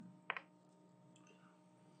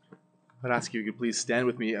I'd ask you could please stand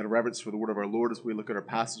with me out of reverence for the word of our Lord as we look at our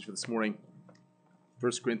passage for this morning,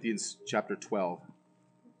 1 Corinthians chapter 12.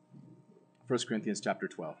 1 Corinthians chapter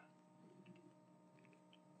 12.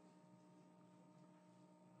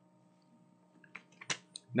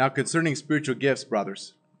 Now concerning spiritual gifts,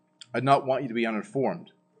 brothers, I do not want you to be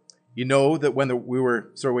uninformed. You know that when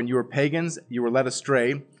you were pagans, you were led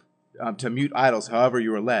astray to mute idols, however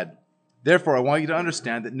you were led. Therefore, I want you to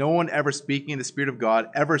understand that no one ever speaking in the Spirit of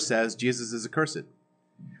God ever says Jesus is accursed.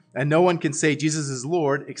 And no one can say Jesus is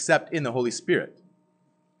Lord except in the Holy Spirit.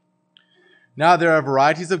 Now there are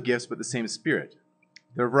varieties of gifts, but the same Spirit.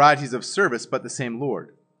 There are varieties of service, but the same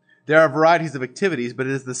Lord. There are varieties of activities, but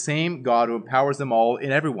it is the same God who empowers them all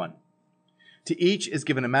in everyone. To each is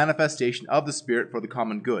given a manifestation of the Spirit for the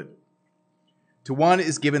common good. To one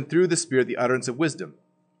is given through the Spirit the utterance of wisdom,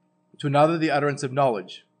 to another the utterance of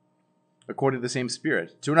knowledge, according to the same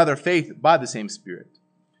Spirit, to another faith by the same Spirit,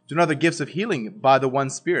 to another gifts of healing by the one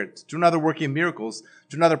Spirit, to another working miracles,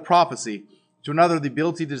 to another prophecy, to another the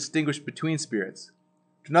ability to distinguish between spirits,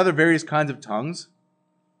 to another various kinds of tongues,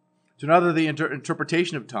 to another the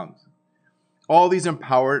interpretation of tongues. All these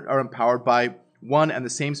are empowered by one and the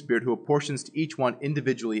same Spirit who apportions to each one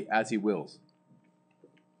individually as he wills.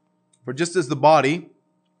 For just as the body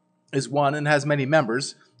is one and has many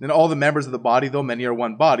members, and all the members of the body, though many, are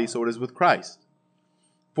one body, so it is with Christ.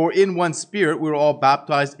 For in one Spirit we were all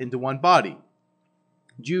baptized into one body,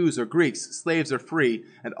 Jews or Greeks, slaves or free,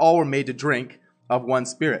 and all were made to drink of one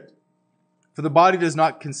Spirit. For the body does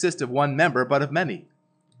not consist of one member, but of many.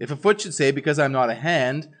 If a foot should say, because I am not a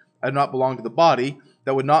hand, I do not belong to the body,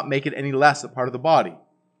 that would not make it any less a part of the body.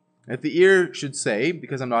 And if the ear should say,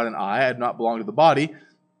 because I am not an eye, I do not belong to the body,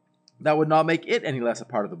 that would not make it any less a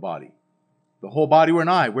part of the body. If the whole body were an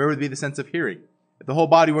eye, where would be the sense of hearing? If the whole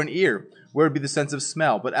body were an ear, where would be the sense of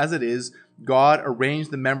smell? But as it is, God arranged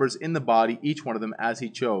the members in the body, each one of them as he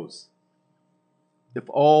chose. If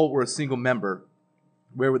all were a single member,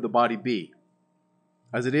 where would the body be?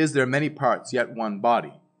 As it is, there are many parts, yet one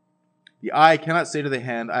body. The eye cannot say to the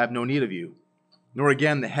hand, I have no need of you, nor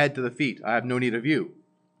again the head to the feet, I have no need of you.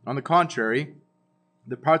 On the contrary,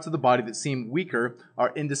 the parts of the body that seem weaker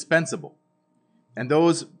are indispensable. And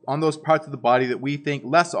on those parts of the body that we think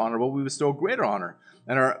less honorable, we bestow greater honor.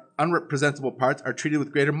 And our unpresentable parts are treated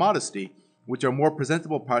with greater modesty, which our more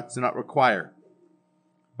presentable parts do not require.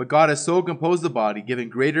 But God has so composed the body, giving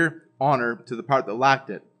greater honor to the part that lacked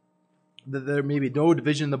it, that there may be no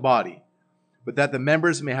division in the body, but that the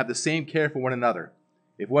members may have the same care for one another.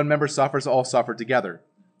 If one member suffers, all suffer together.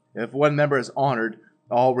 If one member is honored,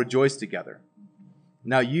 all rejoice together.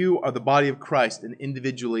 Now you are the body of Christ and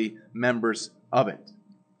individually members of it.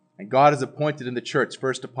 And God has appointed in the church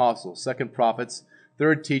first apostles, second prophets,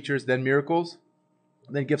 third teachers, then miracles,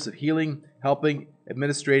 then gifts of healing, helping,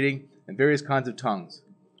 administrating, and various kinds of tongues.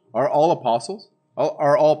 Are all apostles?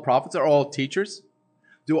 Are all prophets? Are all teachers?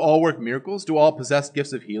 Do all work miracles? Do all possess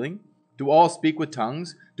gifts of healing? Do all speak with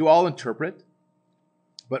tongues? Do all interpret?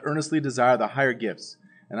 But earnestly desire the higher gifts,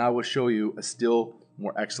 and I will show you a still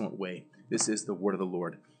more excellent way. This is the word of the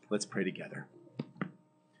Lord. Let's pray together.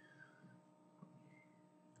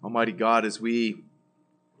 Almighty God, as we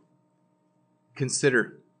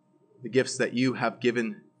consider the gifts that you have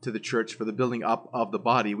given to the church for the building up of the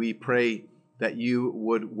body, we pray that you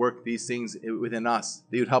would work these things within us,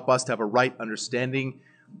 that you would help us to have a right understanding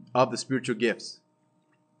of the spiritual gifts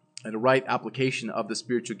and a right application of the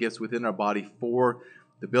spiritual gifts within our body for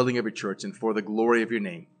the building of your church and for the glory of your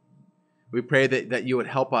name. We pray that you would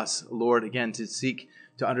help us, Lord, again, to seek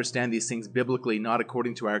to understand these things biblically, not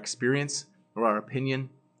according to our experience or our opinion,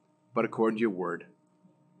 but according to your word.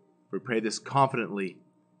 We pray this confidently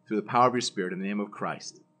through the power of your Spirit in the name of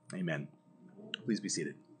Christ. Amen. Please be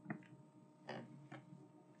seated.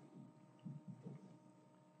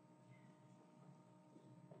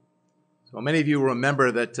 So many of you will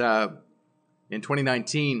remember that in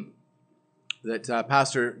 2019, that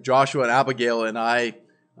Pastor Joshua and Abigail and I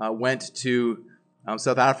went to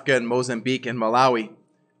South Africa and Mozambique and Malawi,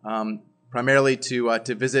 primarily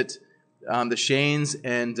to visit the Shanes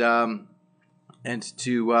and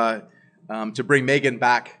to bring Megan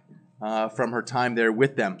back from her time there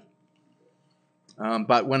with them.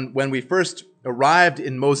 But when we first arrived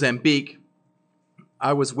in Mozambique,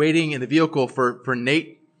 I was waiting in the vehicle for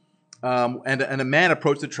Nate, and a man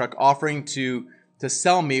approached the truck offering to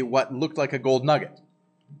sell me what looked like a gold nugget.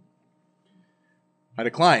 I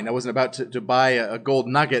declined. I wasn't about to buy a gold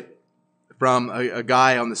nugget from a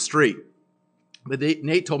guy on the street. But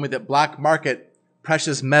Nate told me that black market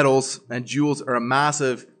precious metals and jewels are a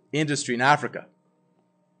massive industry in Africa.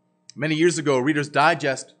 Many years ago, Reader's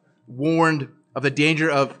Digest warned of the danger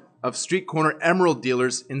of of street corner emerald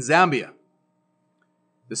dealers in Zambia.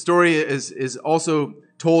 The story is also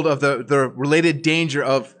told of the related danger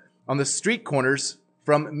of on the street corners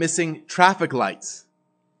from missing traffic lights.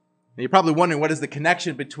 Now you're probably wondering, what is the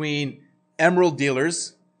connection between emerald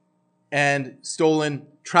dealers and stolen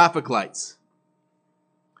traffic lights?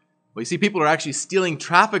 Well, you see, people are actually stealing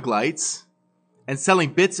traffic lights and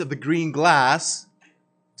selling bits of the green glass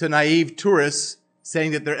to naive tourists,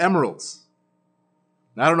 saying that they're emeralds.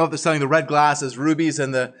 Now, I don't know if they're selling the red glass as rubies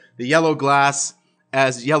and the yellow glass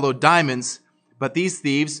as yellow diamonds, but these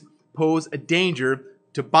thieves pose a danger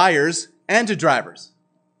to buyers and to drivers.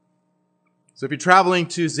 So if you're traveling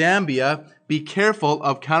to Zambia, be careful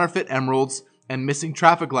of counterfeit emeralds and missing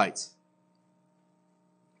traffic lights.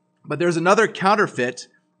 But there's another counterfeit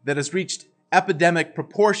that has reached epidemic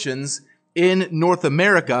proportions in North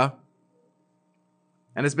America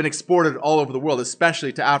and has been exported all over the world,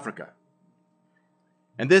 especially to Africa.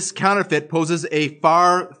 And this counterfeit poses a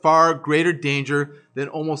far, far greater danger than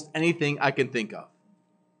almost anything I can think of.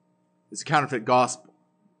 It's a counterfeit gospel.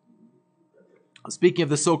 Speaking of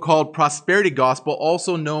the so-called prosperity gospel,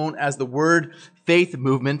 also known as the Word Faith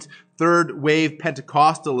Movement, Third Wave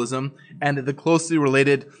Pentecostalism, and the closely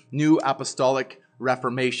related New Apostolic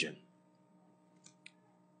Reformation.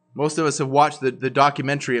 Most of us have watched the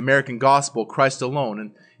documentary American Gospel, Christ Alone.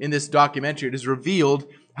 And in this documentary, it is revealed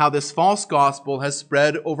how this false gospel has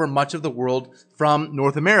spread over much of the world from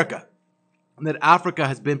North America. And that Africa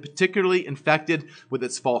has been particularly infected with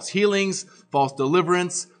its false healings, false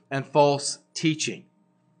deliverance, and false teaching.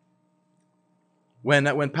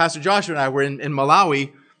 When Pastor Joshua and I were in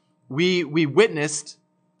Malawi, we witnessed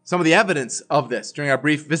some of the evidence of this during our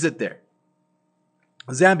brief visit there.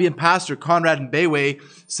 Zambian pastor Conrad Mbewe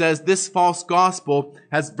says this false gospel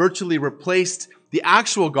has virtually replaced the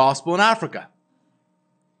actual gospel in Africa.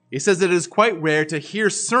 He says that it is quite rare to hear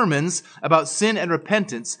sermons about sin and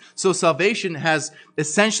repentance, so salvation has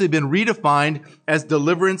essentially been redefined as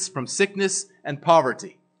deliverance from sickness and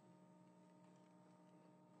poverty.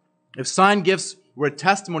 If sign gifts were a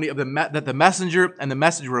testimony of that the messenger and the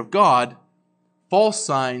messenger of God, false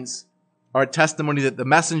signs are a testimony that the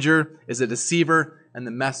messenger is a deceiver and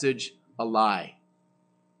the message a lie.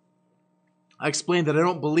 I explained that I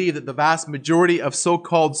don't believe that the vast majority of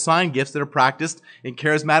so-called sign gifts that are practiced in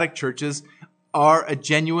charismatic churches are a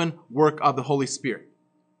genuine work of the Holy Spirit.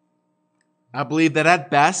 I believe that at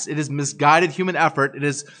best it is misguided human effort. It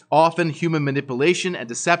is often human manipulation and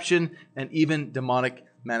deception and even demonic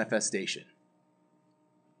manifestation.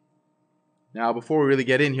 Now, before we really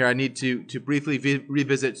get in here, I need to briefly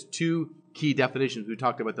revisit two key definitions. We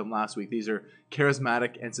talked about them last week. These are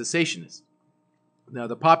charismatic and cessationist. Now,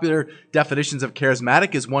 the popular definitions of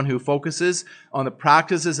charismatic is one who focuses on the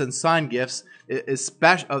practices and sign gifts,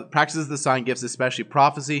 practices the sign gifts, especially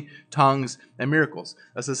prophecy, tongues, and miracles.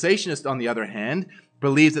 A cessationist, on the other hand,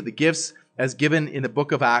 believes that the gifts as given in the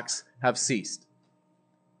book of Acts have ceased.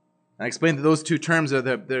 And I explained that those two terms are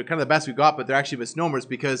they're kind of the best we've got, but they're actually misnomers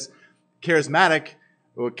because charismatic,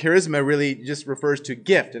 or charisma really just refers to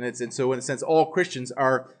gift. And so in a sense, all Christians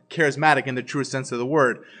are charismatic in the truest sense of the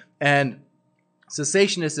word. And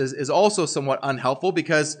cessationist is also somewhat unhelpful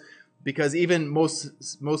because even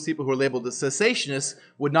most people who are labeled as cessationists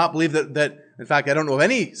would not believe that, in fact, I don't know of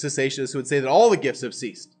any cessationists who would say that all the gifts have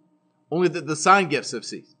ceased. Only that the sign gifts have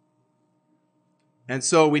ceased. And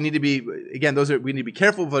so we need to be, again, we need to be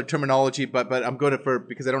careful of our terminology, but I'm going to,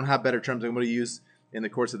 because I don't have better terms, I'm going to use in the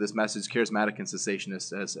course of this message charismatic and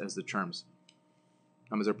cessationist as the terms,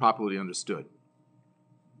 as they're popularly understood.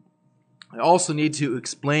 I also need to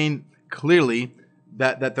explain clearly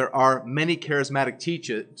that there are many charismatic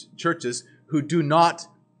churches who do not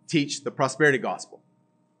teach the prosperity gospel.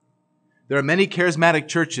 There are many charismatic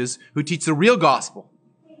churches who teach the real gospel,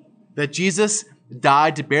 that Jesus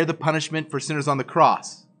died to bear the punishment for sinners on the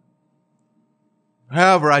cross.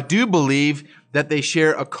 However, I do believe that they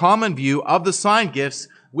share a common view of the sign gifts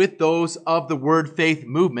with those of the Word Faith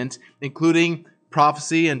movement, including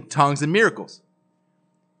prophecy and tongues and miracles.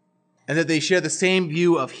 And that they share the same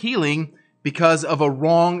view of healing because of a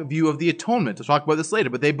wrong view of the atonement. We'll talk about this later,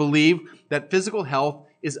 but they believe that physical health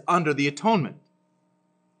is under the atonement.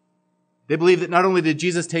 They believe that not only did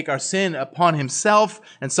Jesus take our sin upon himself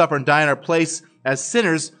and suffer and die in our place as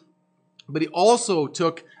sinners, but he also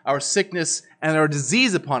took our sickness and our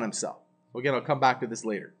disease upon himself. Again, I'll come back to this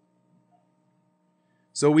later.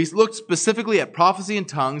 So we looked specifically at prophecy and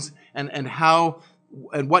tongues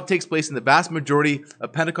and what takes place in the vast majority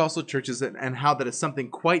of Pentecostal churches and how that is something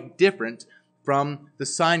quite different from the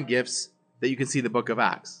sign gifts that you can see in the book of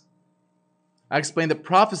Acts. I explained that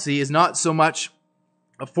prophecy is not so much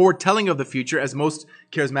a foretelling of the future, as most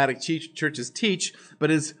charismatic churches teach,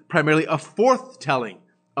 but is primarily a forthtelling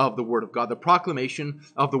of the Word of God, the proclamation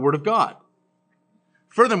of the Word of God.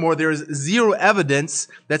 Furthermore, there is zero evidence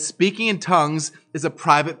that speaking in tongues is a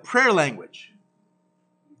private prayer language.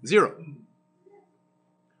 Zero.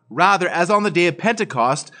 Rather, as on the day of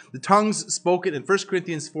Pentecost, the tongues spoken in 1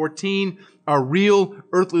 Corinthians 14 are real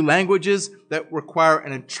earthly languages that require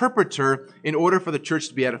an interpreter in order for the church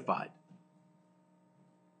to be edified.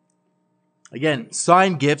 Again,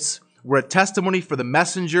 sign gifts were a testimony for the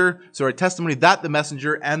messenger, so a testimony that the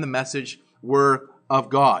messenger and the message were of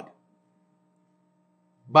God.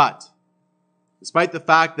 But, despite the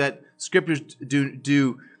fact that scriptures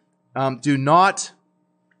do not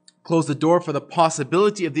close the door for the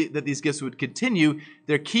possibility that these gifts would continue,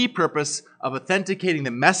 their key purpose of authenticating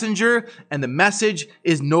the messenger and the message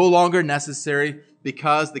is no longer necessary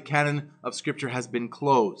because the canon of Scripture has been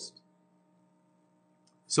closed.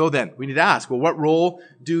 So then, we need to ask, well, what role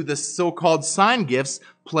do the so-called sign gifts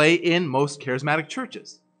play in most charismatic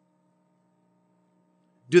churches?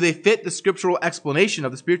 Do they fit the scriptural explanation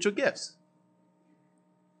of the spiritual gifts?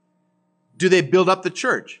 Do they build up the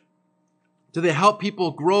church? Do they help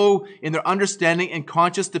people grow in their understanding and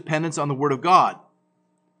conscious dependence on the Word of God?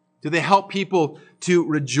 Do they help people to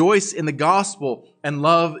rejoice in the gospel and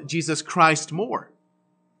love Jesus Christ more?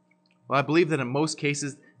 Well, I believe that in most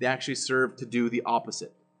cases, they actually serve to do the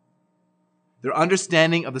opposite. Their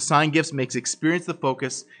understanding of the sign gifts makes experience the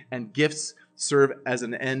focus, and gifts serve as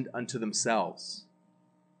an end unto themselves.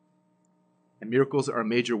 And miracles are a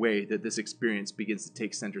major way that this experience begins to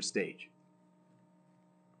take center stage.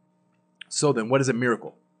 So then, what is a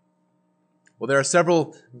miracle? Well, there are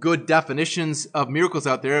several good definitions of miracles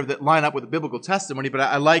out there that line up with the biblical testimony, but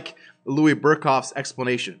I like Louis Berkhof's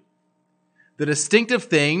explanation. The distinctive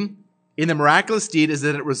thing in the miraculous deed is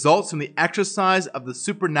that it results from the exercise of the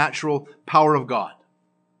supernatural power of God.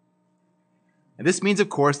 And this means, of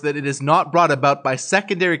course, that it is not brought about by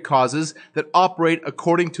secondary causes that operate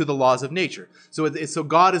according to the laws of nature. So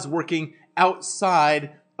God is working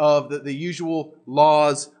outside of the usual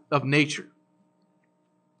laws of nature.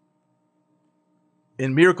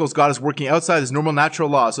 In miracles, God is working outside his normal natural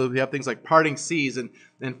laws. So we have things like parting seas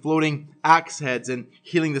and floating axe heads and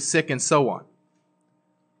healing the sick and so on.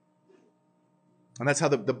 And that's how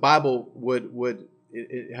the Bible would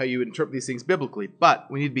how you interpret these things biblically. But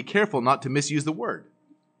we need to be careful not to misuse the word.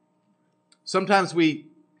 Sometimes we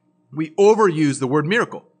overuse the word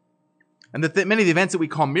miracle. And many of the events that we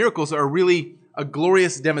call miracles are really a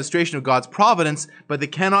glorious demonstration of God's providence, but they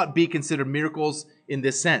cannot be considered miracles in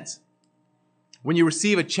this sense. When you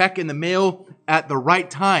receive a check in the mail at the right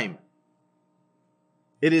time,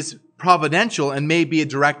 it is providential and may be a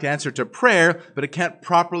direct answer to prayer, but it can't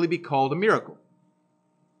properly be called a miracle.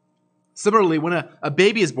 Similarly, when a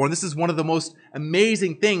baby is born, this is one of the most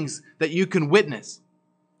amazing things that you can witness.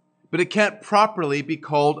 But it can't properly be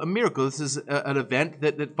called a miracle. This is an event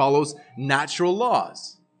that follows natural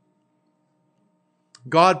laws.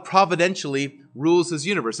 God providentially rules his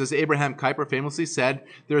universe. As Abraham Kuyper famously said,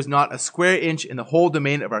 there is not a square inch in the whole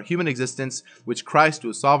domain of our human existence which Christ, who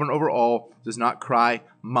is sovereign over all, does not cry,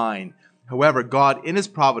 mine. However, God, in his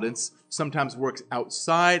providence, sometimes works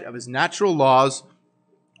outside of his natural laws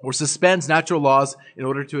or suspends natural laws in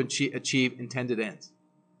order to achieve intended ends.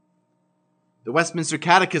 The Westminster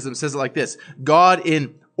Catechism says it like this: God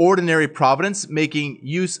in ordinary providence, making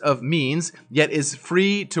use of means, yet is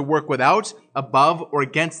free to work without, above, or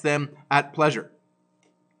against them at pleasure.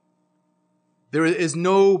 There is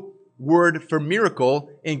no word for miracle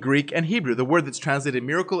in Greek and Hebrew. The word that's translated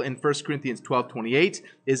miracle in 1 Corinthians 12:28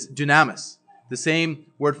 is dunamis, the same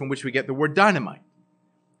word from which we get the word dynamite.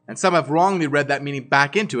 And some have wrongly read that meaning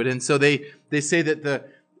back into it, and so they say that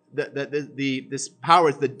this power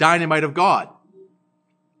is the dynamite of God.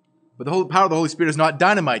 But the whole power of the Holy Spirit is not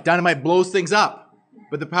dynamite. Dynamite blows things up,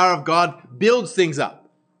 but the power of God builds things up.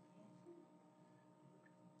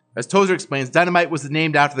 As Tozer explains, dynamite was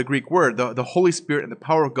named after the Greek word. The Holy Spirit and the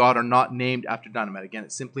power of God are not named after dynamite. Again,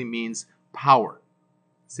 it simply means power.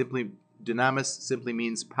 Dunamis simply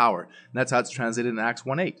means power. And that's how it's translated in Acts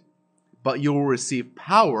 1:8. But you will receive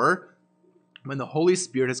power when the Holy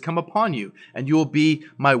Spirit has come upon you, and you will be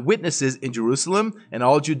my witnesses in Jerusalem and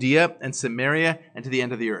all Judea and Samaria and to the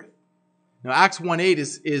end of the earth. Now, Acts 1:8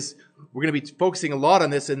 is we're going to be focusing a lot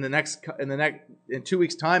on this in 2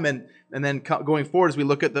 weeks' time, and then going forward as we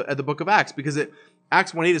look at the book of Acts, because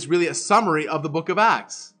Acts 1:8 is really a summary of the book of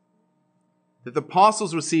Acts. That the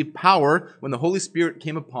apostles received power when the Holy Spirit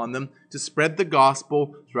came upon them to spread the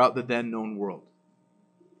gospel throughout the then known world.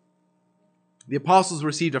 The apostles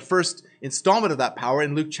received a first installment of that power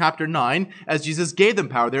in Luke chapter 9 as Jesus gave them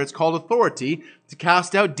power. There it's called authority to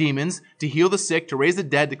cast out demons, to heal the sick, to raise the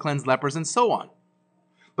dead, to cleanse lepers, and so on.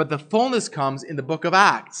 But the fullness comes in the book of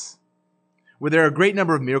Acts, where there are a great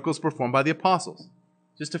number of miracles performed by the apostles.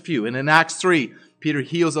 Just a few. And in Acts 3, Peter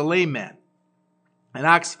heals a lame man. In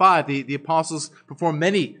Acts 5, the apostles perform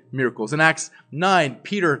many miracles. In Acts 9,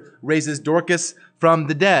 Peter raises Dorcas from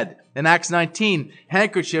the dead. In Acts 19,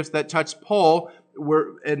 handkerchiefs that touched Paul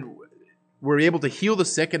were able to heal the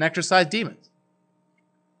sick and exorcise demons.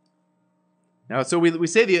 Now, so we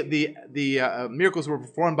say the miracles were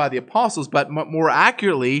performed by the apostles, but more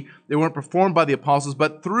accurately, they weren't performed by the apostles,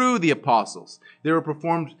 but through the apostles. They were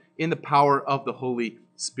performed in the power of the Holy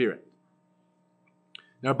Spirit.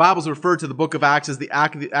 Now, our Bibles refer to the book of Acts as the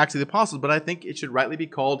Acts of the Apostles, but I think it should rightly be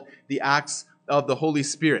called the Acts of the Holy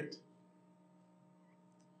Spirit.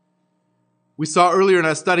 We saw earlier in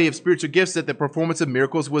our study of spiritual gifts that the performance of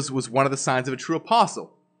miracles was one of the signs of a true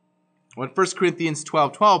apostle. When 1 Corinthians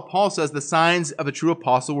 12:12, Paul says the signs of a true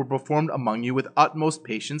apostle were performed among you with utmost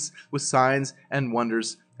patience, with signs and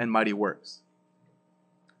wonders and mighty works.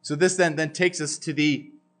 So this then takes us to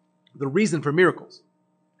the reason for miracles.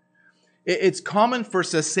 It's common for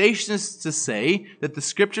cessationists to say that the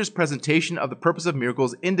Scripture's presentation of the purpose of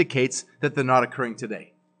miracles indicates that they're not occurring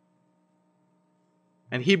today.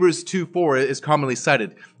 And Hebrews 2:4 is commonly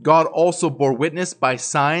cited. God also bore witness by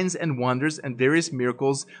signs and wonders and various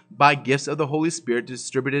miracles by gifts of the Holy Spirit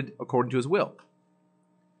distributed according to his will.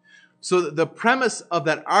 So the premise of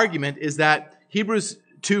that argument is that Hebrews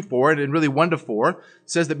 2:4 and really 1-4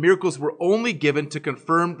 says that miracles were only given to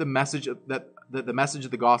confirm the message that the message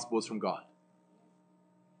of the gospel is from God.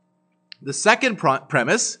 The second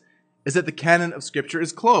premise is that the canon of Scripture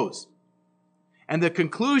is closed. And the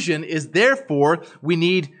conclusion is, therefore, we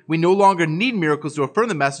no longer need miracles to affirm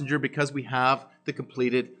the messenger because we have the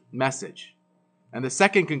completed message. And the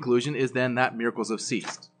second conclusion is then that miracles have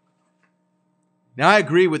ceased. Now, I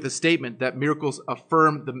agree with the statement that miracles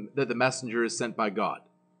affirm that the messenger is sent by God.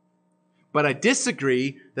 But I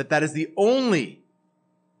disagree that that is the only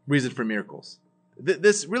reason for miracles.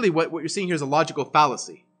 This really, what you're seeing here is a logical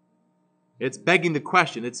fallacy. It's begging the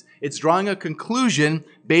question. It's drawing a conclusion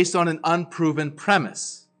based on an unproven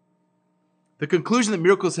premise. The conclusion that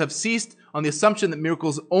miracles have ceased on the assumption that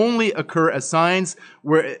miracles only occur as signs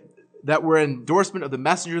that were an endorsement of the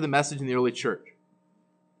messenger of the message in the early church.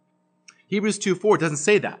 Hebrews 2:4 doesn't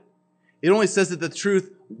say that. It only says that the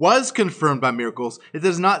truth was confirmed by miracles. It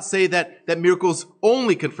does not say that miracles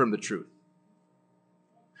only confirm the truth.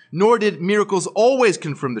 Nor did miracles always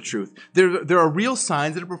confirm the truth. There are real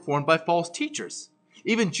signs that are performed by false teachers.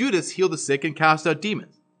 Even Judas healed the sick and cast out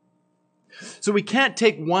demons. So we can't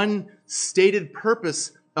take one stated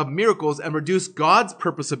purpose of miracles and reduce God's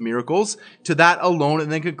purpose of miracles to that alone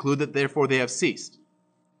and then conclude that therefore they have ceased.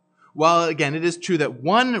 While again, it is true that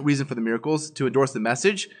one reason for the miracles to endorse the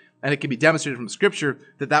message, and it can be demonstrated from Scripture,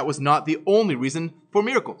 that was not the only reason for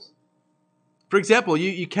miracles. For example,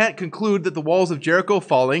 you can't conclude that the walls of Jericho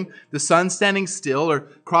falling, the sun standing still, or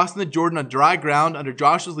crossing the Jordan on dry ground under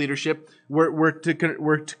Joshua's leadership were to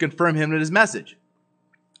confirm him and his message.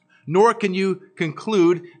 Nor can you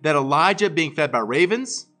conclude that Elijah being fed by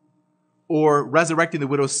ravens or resurrecting the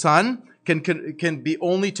widow's son can be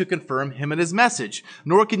only to confirm him and his message.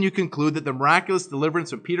 Nor can you conclude that the miraculous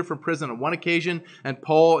deliverance from Peter from prison on one occasion and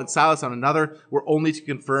Paul and Silas on another were only to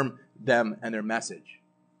confirm them and their message.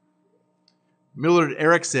 Millard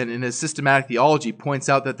Erickson, in his systematic theology, points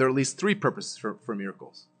out that there are at least three purposes for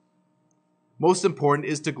miracles. Most important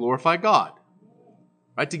is to glorify God,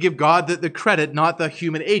 right? To give God the credit, not the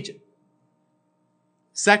human agent.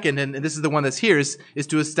 Second, and this is the one that's here, is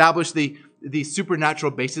to establish the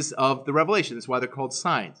supernatural basis of the revelation. That's why they're called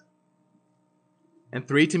signs. And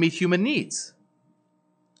three, to meet human needs.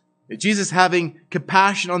 Jesus having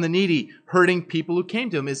compassion on the needy, hurting people who came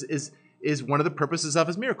to him is one of the purposes of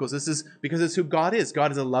his miracles. This is because it's who God is.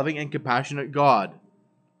 God is a loving and compassionate God.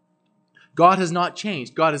 God has not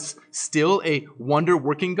changed. God is still a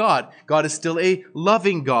wonder-working God. God is still a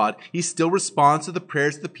loving God. He still responds to the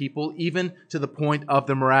prayers of the people, even to the point of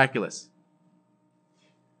the miraculous.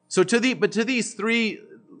 So to these three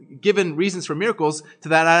given reasons for miracles, to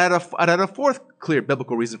that I'd add a fourth clear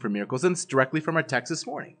biblical reason for miracles, and it's directly from our text this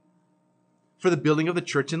morning. For the building of the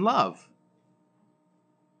church in love.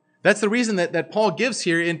 That's the reason that Paul gives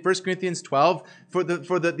here in 1 Corinthians 12 for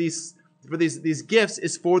these gifts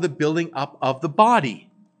is for the building up of the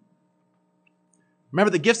body.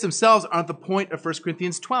 Remember, the gifts themselves aren't the point of 1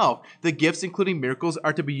 Corinthians 12. The gifts, including miracles,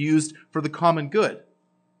 are to be used for the common good.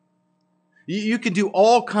 You can do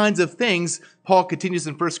all kinds of things, Paul continues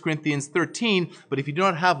in 1 Corinthians 13, but if you do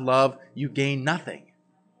not have love, you gain nothing.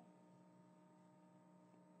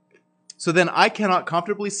 So then I cannot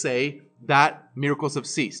comfortably say that miracles have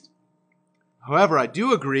ceased. However, I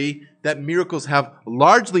do agree that miracles have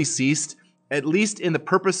largely ceased, at least in the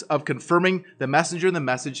purpose of confirming the messenger and the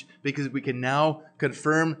message, because we can now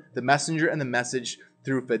confirm the messenger and the message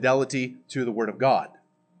through fidelity to the Word of God.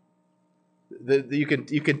 You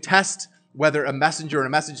can test whether a messenger and a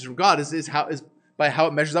message is from God is by how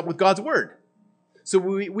it measures up with God's Word. So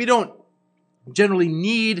we don't generally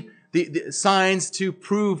need the signs to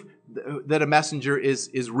prove that a messenger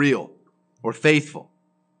is real or faithful.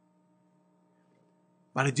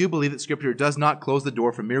 But I do believe that Scripture does not close the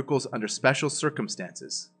door for miracles under special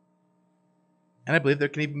circumstances. And I believe there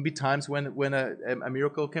can even be times when a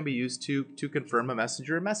miracle can be used to confirm a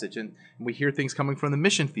messenger or message. And we hear things coming from the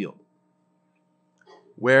mission field.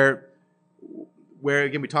 Where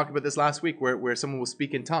again, we talked about this last week, where someone will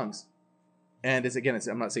speak in tongues. And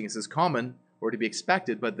I'm not saying it's as common or to be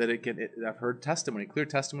expected, but that I've heard clear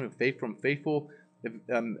testimony of faith from faithful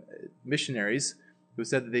missionaries who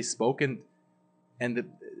said that they spoke to an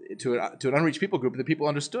unreached people group, the people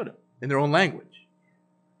understood it in their own language.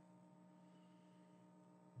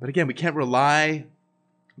 But again, we can't rely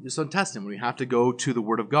just on testimony. We have to go to the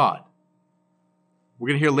Word of God. We're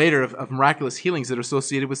going to hear later of miraculous healings that are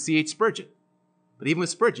associated with C.H. Spurgeon. But even with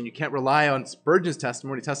Spurgeon, you can't rely on Spurgeon's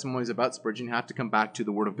testimonies about Spurgeon. You have to come back to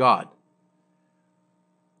the Word of God.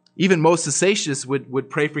 Even most cessationists would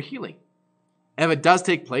pray for healing. And if it does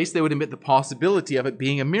take place, they would admit the possibility of it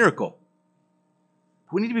being a miracle.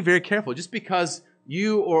 We need to be very careful. Just because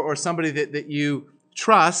you or somebody that you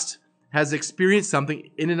trust has experienced something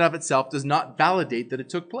in and of itself does not validate that it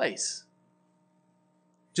took place.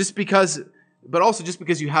 But also just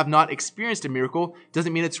because you have not experienced a miracle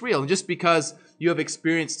doesn't mean it's real. And just because you have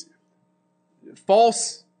experienced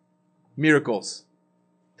false miracles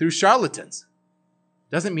through charlatans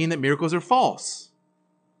doesn't mean that miracles are false.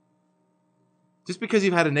 Just because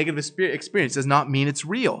you've had a negative experience does not mean it's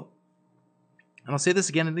real. And I'll say this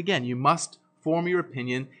again and again. You must form your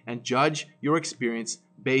opinion and judge your experience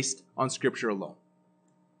based on Scripture alone.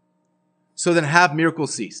 So then, have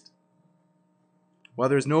miracles ceased? Well,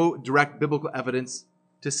 there's no direct biblical evidence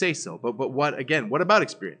to say so. But what about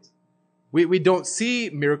experience? We don't see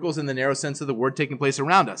miracles in the narrow sense of the word taking place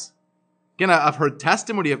around us. Again, I've heard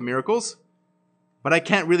testimony of miracles, but I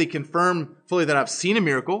can't really confirm fully that I've seen a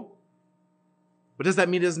miracle. But does that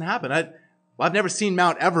mean it doesn't happen? I've never seen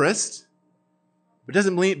Mount Everest. But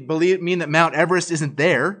doesn't mean that Mount Everest isn't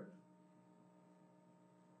there.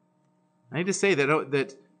 I need to say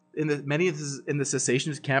that many in the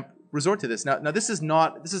cessationist camp resort to this. Now this is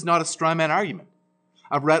not a straw man argument.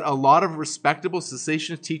 I've read a lot of respectable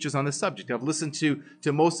cessationist teachers on this subject. I've listened to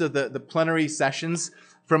most of the plenary sessions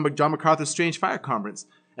from John MacArthur's Strange Fire Conference,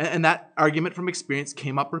 and that argument from experience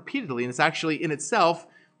came up repeatedly. And it's actually in itself,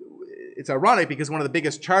 it's ironic because one of the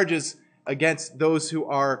biggest charges against those who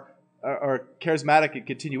are charismatic and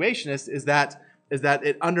continuationists is that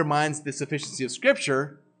it undermines the sufficiency of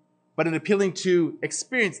Scripture, but in appealing to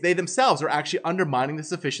experience, they themselves are actually undermining the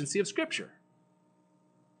sufficiency of Scripture.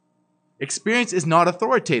 Experience is not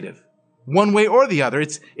authoritative, one way or the other.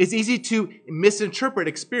 It's easy to misinterpret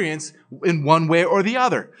experience in one way or the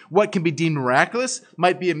other. What can be deemed miraculous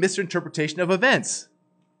might be a misinterpretation of events.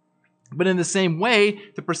 But in the same way,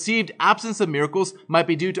 the perceived absence of miracles might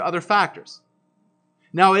be due to other factors.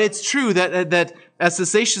 Now, it's true that as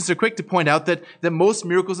cessationists are quick to point out that most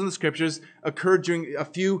miracles in the Scriptures occurred during a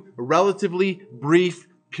few relatively brief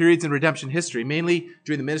periods in redemption history, mainly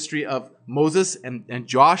during the ministry of Moses and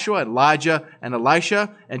Joshua, Elijah and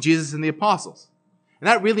Elisha, and Jesus and the apostles. And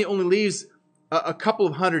that really only leaves a couple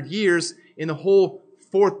of hundred years in the whole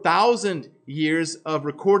 4,000 years of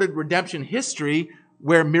recorded redemption history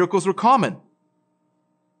where miracles were common.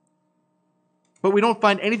 But we don't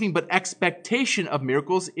find anything but expectation of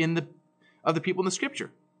miracles of the people in the Scripture.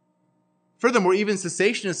 Furthermore, even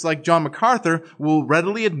cessationists like John MacArthur will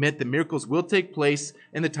readily admit that miracles will take place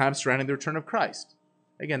in the time surrounding the return of Christ.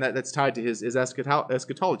 Again, that's tied to his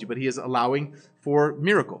eschatology, but he is allowing for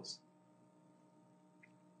miracles.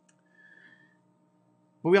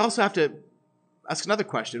 But we also have to ask another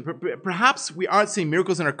question. Perhaps we aren't seeing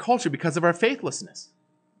miracles in our culture because of our faithlessness.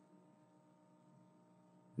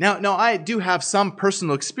 Now, I do have some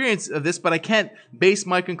personal experience of this, but I can't base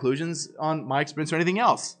my conclusions on my experience or anything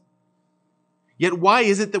else. Yet why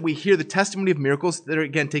is it that we hear the testimony of miracles that are,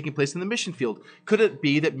 again, taking place in the mission field? Could it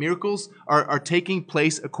be that miracles are taking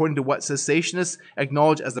place according to what cessationists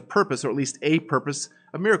acknowledge as the purpose, or at least a purpose,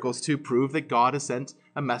 of miracles to prove that God has sent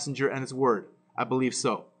a messenger and his word? I believe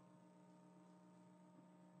so.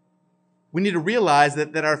 We need to realize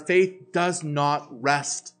that our faith does not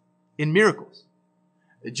rest in miracles.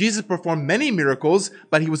 Jesus performed many miracles,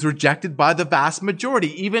 but he was rejected by the vast majority,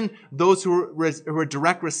 even those who were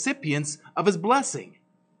direct recipients of his blessing.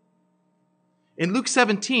 In Luke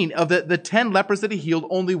 17, of the 10 lepers that he healed,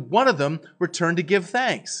 only one of them returned to give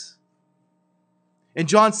thanks. In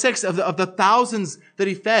John 6, of the thousands that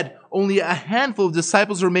he fed, only a handful of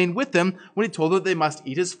disciples remained with him when he told them they must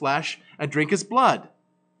eat his flesh and drink his blood.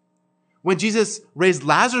 When Jesus raised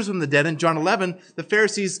Lazarus from the dead in John 11, the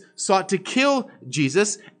Pharisees sought to kill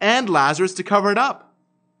Jesus and Lazarus to cover it up.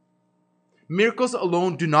 Miracles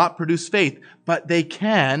alone do not produce faith, but they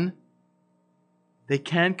can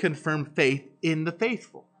confirm faith in the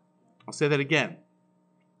faithful. I'll say that again.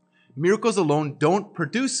 Miracles alone don't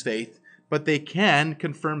produce faith, but they can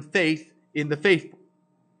confirm faith in the faithful.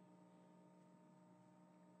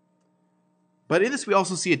 But in this we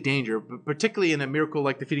also see a danger, particularly in a miracle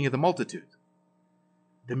like the feeding of the multitude.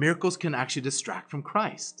 The miracles can actually distract from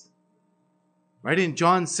Christ. Right? In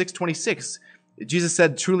John 6:26, Jesus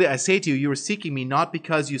said, "Truly I say to you, you were seeking me not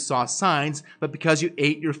because you saw signs, but because you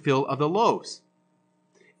ate your fill of the loaves."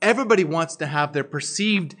 Everybody wants to have their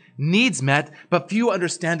perceived needs met, but few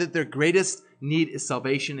understand that their greatest need is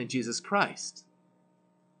salvation in Jesus Christ.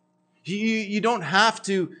 You don't have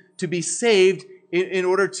to be saved in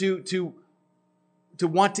order to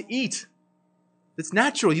want to eat. It's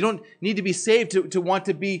natural. You don't need to be saved to want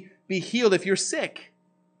to be healed if you're sick.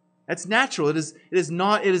 That's natural. It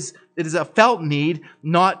is a felt need,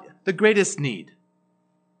 not the greatest need.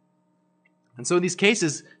 And so in these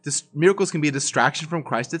cases, miracles can be a distraction from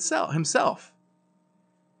Christ himself.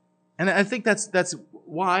 And I think that's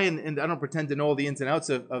why, and I don't pretend to know all the ins and outs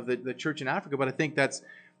of the church in Africa, but I think that's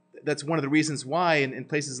one of the reasons why in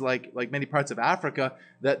places like many parts of Africa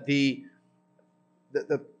that the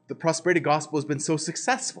prosperity gospel has been so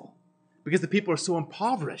successful, because the people are so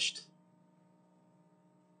impoverished.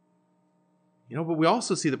 But we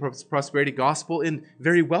also see the prosperity gospel in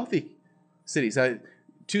very wealthy cities.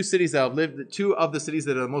 Two of the cities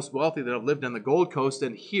that are the most wealthy that have lived on the Gold Coast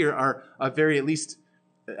and here are very, at least,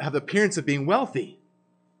 have the appearance of being wealthy.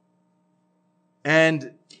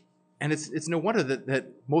 And it's no wonder that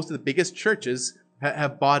most of the biggest churches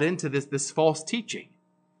have bought into this false teaching.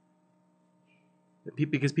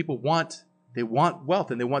 Because people want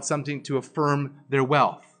wealth and they want something to affirm their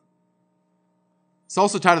wealth. It's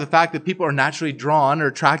also tied to the fact that people are naturally drawn or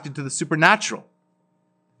attracted to the supernatural.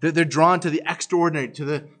 They're drawn to the extraordinary, to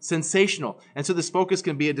the sensational. And so this focus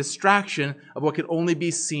can be a distraction of what can only be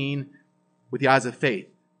seen with the eyes of faith.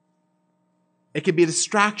 It can be a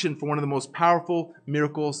distraction from one of the most powerful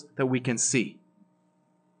miracles that we can see.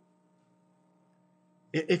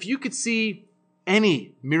 If you could see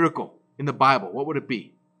any miracle in the Bible, what would it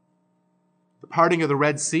be? The parting of the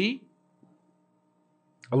Red Sea?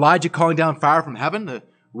 Elijah calling down fire from heaven? The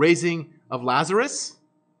raising of Lazarus?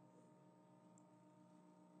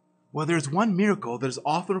 Well, there's one miracle that is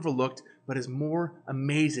often overlooked, but is more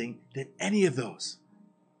amazing than any of those.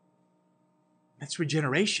 That's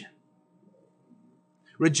regeneration.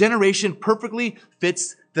 Regeneration perfectly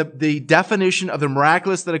fits the definition of the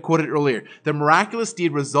miraculous that I quoted earlier. The miraculous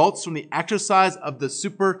deed results from the exercise of the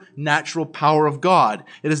supernatural power of God.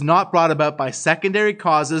 It is not brought about by secondary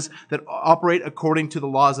causes that operate according to the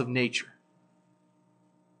laws of nature.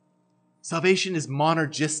 Salvation is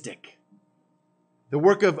monergistic. The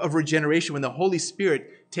work of regeneration, when the Holy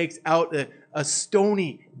Spirit takes out a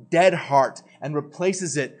stony, dead heart and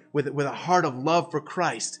replaces it with a heart of love for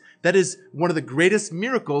Christ. That is one of the greatest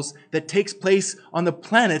miracles that takes place on the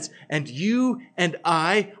planet, and you and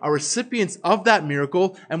I are recipients of that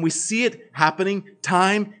miracle, and we see it happening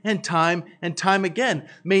time and time and time again.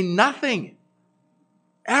 May nothing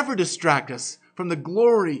ever distract us from the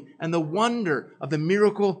glory and the wonder of the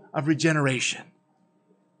miracle of regeneration.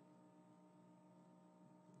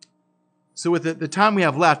 So with the time we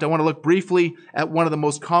have left, I want to look briefly at one of the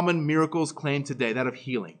most common miracles claimed today, that of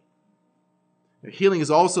healing. Healing is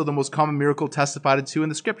also the most common miracle testified to in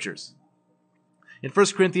the Scriptures. In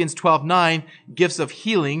 1 Corinthians 12:9, gifts of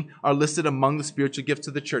healing are listed among the spiritual gifts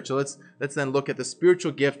of the church. So let's then look at the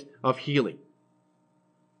spiritual gift of healing.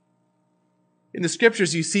 In the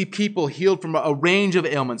Scriptures, you see people healed from a range of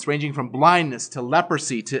ailments, ranging from blindness to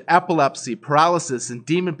leprosy to epilepsy, paralysis, and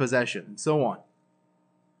demon possession, and so on.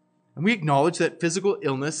 And we acknowledge that physical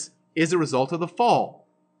illness is a result of the fall.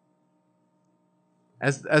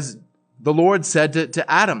 As the Lord said to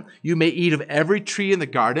Adam, "You may eat of every tree in the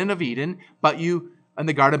Garden of Eden, but you in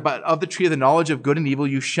the garden, but of the tree of the knowledge of good and evil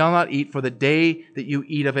you shall not eat, for the day that you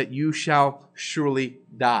eat of it you shall surely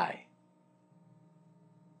die.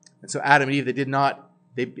 And so Adam and Eve,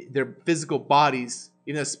 their physical bodies,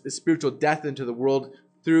 even a spiritual death into the world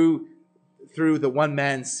through the one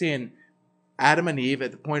man's sin, Adam and Eve,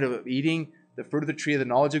 at the point of eating the fruit of the tree of the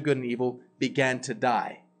knowledge of good and evil, began to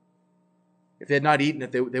die. If they had not eaten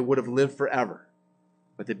it, they would have lived forever.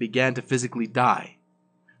 But they began to physically die.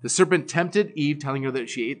 The serpent tempted Eve, telling her that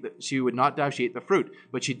she would not die if she ate the fruit.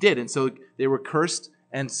 But she did, and so they were cursed,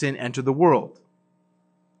 and sin entered the world.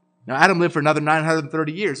 Now, Adam lived for another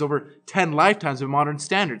 930 years, over 10 lifetimes of modern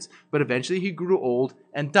standards. But eventually he grew old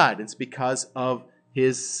and died. It's because of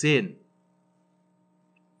his sin.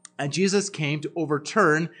 And Jesus came to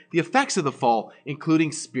overturn the effects of the fall,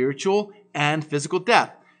 including spiritual and physical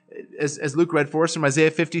death. As Luke read for us from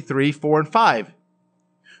Isaiah 53, 4 and 5.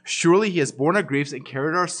 Surely he has borne our griefs and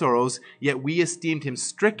carried our sorrows, yet we esteemed him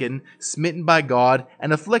stricken, smitten by God,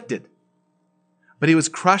 and afflicted. But he was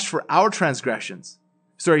crushed for our transgressions.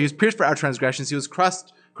 He was pierced for our transgressions. He was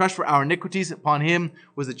crushed for our iniquities. Upon him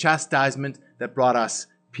was the chastisement that brought us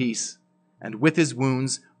peace. And with his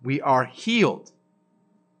wounds we are healed.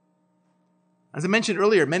 As I mentioned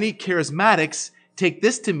earlier, many charismatics take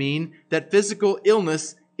this to mean that physical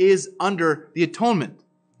illness is under the atonement.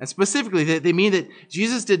 And specifically, they mean that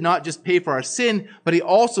Jesus did not just pay for our sin, but he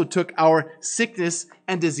also took our sickness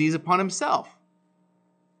and disease upon himself.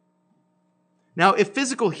 Now, if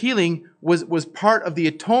physical healing was part of the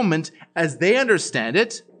atonement as they understand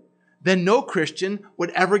it, then no Christian would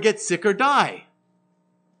ever get sick or die.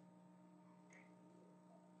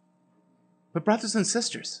 But brothers and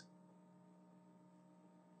sisters,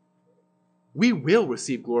 we will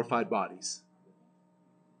receive glorified bodies,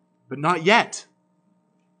 but not yet.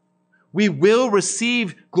 We will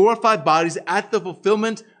receive glorified bodies at the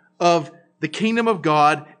fulfillment of the kingdom of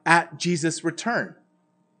God at Jesus' return.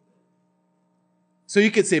 So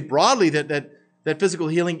you could say broadly that physical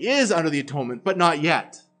healing is under the atonement, but not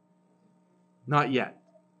yet. Not yet.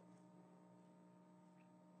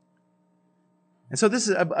 And so this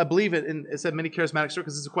is, I believe, it's in many charismatic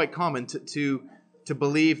circles, this is quite common to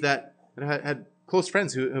believe that. And I had close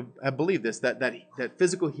friends who have believed this, that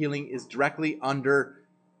physical healing is directly under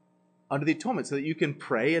the atonement, so that you can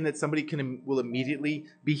pray and that somebody will immediately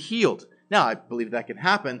be healed. Now, I believe that can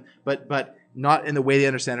happen, but not in the way they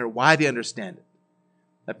understand it or why they understand it.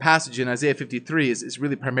 That passage in Isaiah 53 is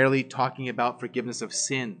really primarily talking about forgiveness of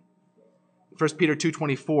sin. 1 Peter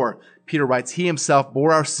 2:24, Peter writes, he himself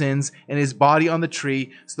bore our sins in his body on the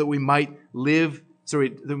tree so that we might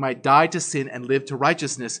die to sin and live to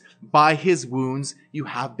righteousness. By his wounds you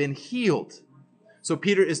have been healed. So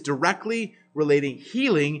Peter is directly relating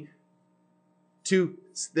healing to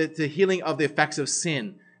the healing of the effects of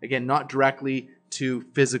sin. Again, not directly to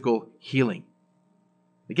physical healing.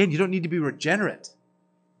 Again, you don't need to be regenerate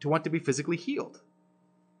to want to be physically healed.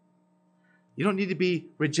 You don't need to be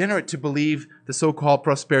regenerate to believe the so-called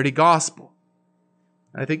prosperity gospel.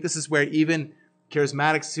 And I think this is where even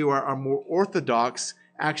charismatics who are more orthodox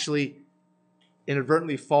actually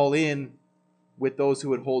inadvertently fall in with those who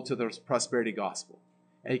would hold to the prosperity gospel.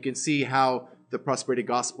 And you can see how the prosperity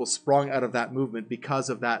gospel sprung out of that movement because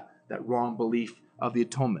of that wrong belief of the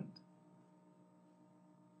atonement.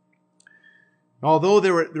 Although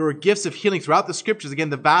there were gifts of healing throughout the scriptures, again,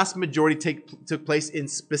 the vast majority took place in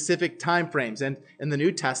specific time frames. And in the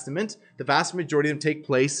New Testament, the vast majority of them take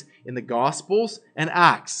place in the Gospels and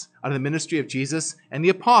Acts, out of the ministry of Jesus and the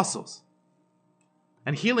apostles.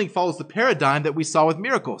 And healing follows the paradigm that we saw with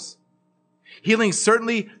miracles. Healing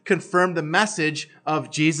certainly confirmed the message of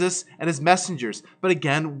Jesus and his messengers. But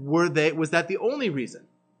again, was that the only reason?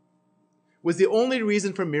 Was the only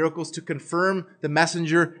reason for miracles to confirm the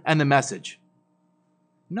messenger and the message?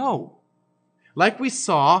 No. Like we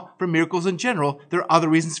saw for miracles in general, there are other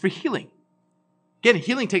reasons for healing. Again,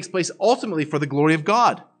 healing takes place ultimately for the glory of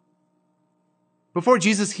God. Before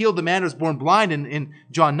Jesus healed the man who was born blind in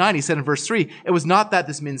John 9, he said in verse 3, it was not that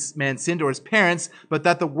this man sinned or his parents, but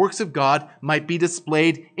that the works of God might be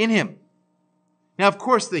displayed in him. Now, of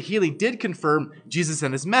course, the healing did confirm Jesus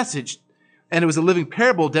and his message, and it was a living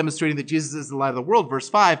parable demonstrating that Jesus is the light of the world, verse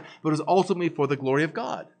 5, but it was ultimately for the glory of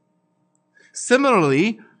God.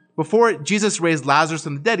 Similarly, before Jesus raised Lazarus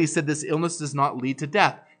from the dead, he said this illness does not lead to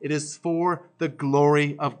death. It is for the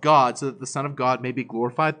glory of God, so that the Son of God may be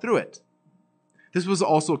glorified through it. This was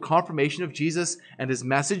also a confirmation of Jesus and his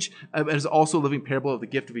message. It is also a living parable of the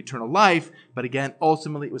gift of eternal life. But again,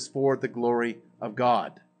 ultimately it was for the glory of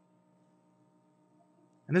God.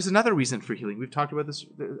 And there's another reason for healing. We've talked about this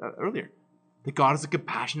earlier. That God is a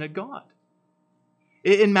compassionate God.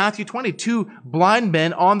 In Matthew 20, two blind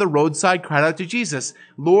men on the roadside cried out to Jesus,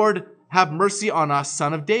 "Lord, have mercy on us,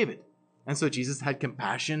 son of David." And so Jesus had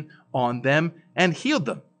compassion on them and healed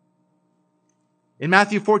them. In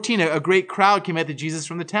Matthew 14, a great crowd came out to Jesus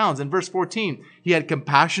from the towns. In verse 14, he had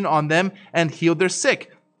compassion on them and healed their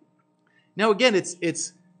sick. Now again,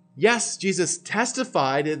 it's yes, Jesus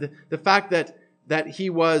testified the fact that he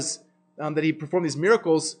was that he performed these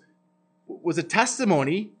miracles was a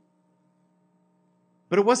testimony,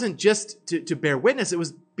 but it wasn't just to bear witness. It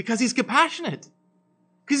was because he's compassionate,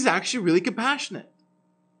 because he's actually really compassionate.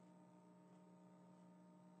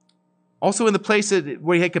 Also, in the place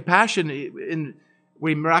where he had compassion, where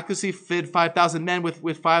he miraculously fed 5,000 men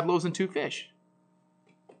with 5 loaves and 2 fish.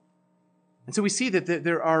 And so we see that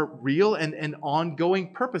there are real and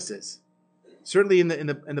ongoing purposes, certainly in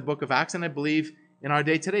the book of Acts, and I believe in our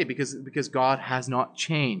day today, because God has not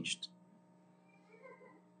changed.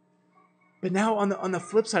 But now on the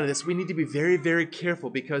flip side of this, we need to be very, very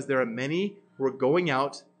careful, because there are many who are going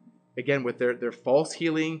out, again, with their false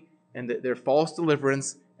healing and their false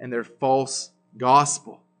deliverance and their false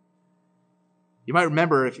gospel. You might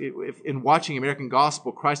remember, if in watching American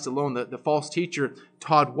Gospel, Christ Alone, the false teacher,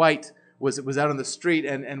 Todd White, was out on the street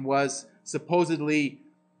and was supposedly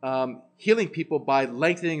healing people by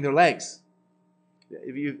lengthening their legs.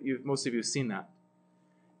 Most of you have seen that.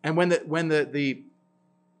 And when they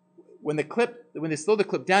slow the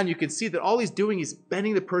clip down, you can see that all he's doing is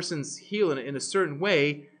bending the person's heel in a certain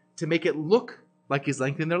way to make it look like he's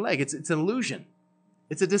lengthening their leg. It's an illusion.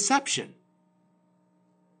 It's a deception.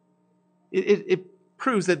 It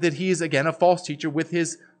proves that he is, again, a false teacher with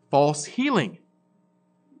his false healing.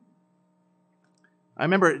 I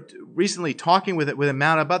remember recently talking with a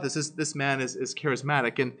man about this. This man is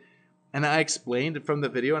charismatic, and I explained from the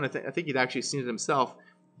video, and I think he'd actually seen it himself,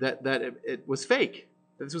 that it was fake,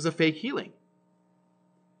 that this was a fake healing.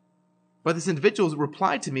 But this individual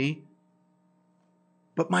replied to me,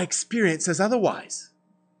 "But my experience says otherwise."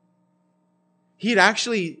 He had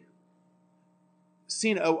actually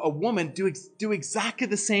seen a woman do exactly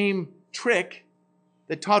the same trick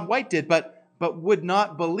that Todd White did, but would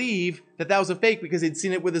not believe that was a fake because he'd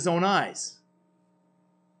seen it with his own eyes.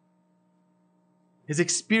 His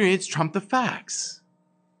experience trumped the facts.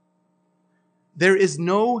 There is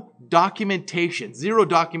no documentation, zero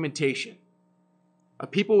documentation, of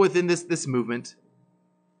people within this movement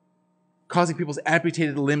causing people's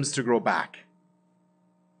amputated limbs to grow back.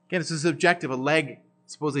 Again, this is subjective, a leg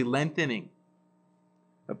supposedly lengthening,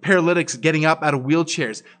 of paralytics getting up out of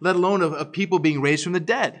wheelchairs, let alone of people being raised from the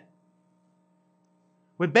dead.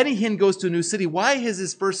 When Benny Hinn goes to a new city, why is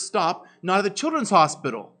his first stop not at the children's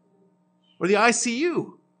hospital or the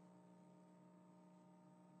ICU?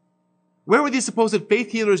 Where were these supposed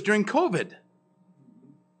faith healers during COVID?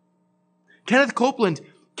 Kenneth Copeland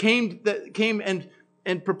came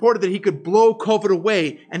and purported that he could blow COVID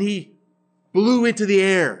away, and he blew into the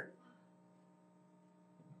air.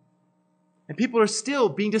 And people are still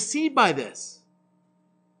being deceived by this.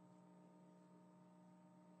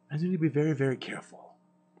 And we need to be very, very careful.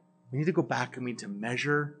 We need to go back and we need to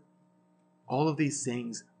measure all of these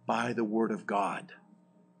things by the Word of God.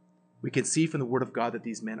 We can see from the Word of God that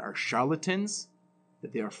these men are charlatans,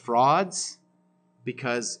 that they are frauds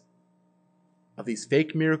because of these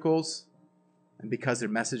fake miracles and because their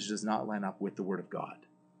message does not line up with the Word of God.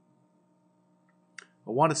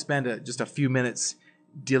 I want to spend just a few minutes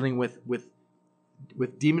dealing with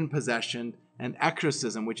demon possession and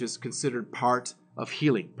exorcism, which is considered part of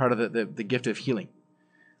healing, part of the gift of healing.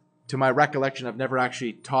 To my recollection, I've never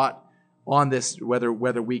actually taught on this, whether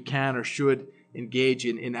we can or should engage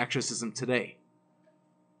in exorcism today.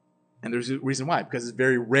 And there's a reason why, because it's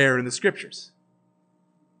very rare in the Scriptures.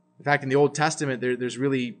 In fact, in the Old Testament, there's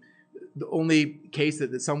really the only case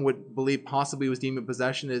that some would believe possibly was demon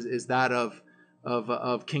possession is that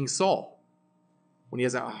of King Saul. When he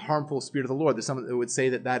has a harmful spirit of the Lord, there's some that would say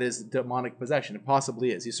that is demonic possession. It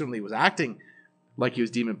possibly is. He certainly was acting like he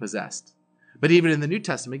was demon-possessed. But even in the New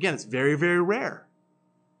Testament, again, it's very, very rare.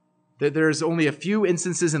 There's only a few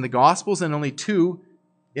instances in the Gospels and only 2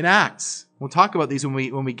 in Acts. We'll talk about these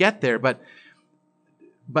when we get there, but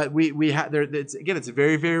it's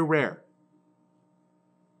very, very rare.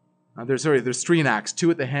 There's 3 in Acts,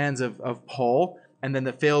 2 at the hands of Paul, and then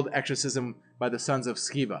the failed exorcism by the sons of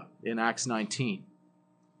Sceva in Acts 19.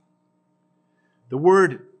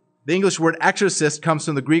 The English word exorcist comes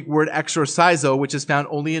from the Greek word exorcizo, which is found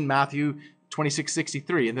only in Matthew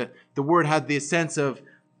 26:63. And the word had the sense of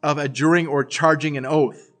adjuring or charging an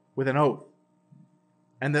oath, with an oath.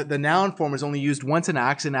 And the noun form is only used once in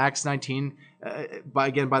Acts 19,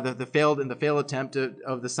 by the failed attempt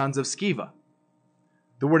of the sons of Sceva.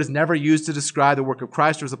 The word is never used to describe the work of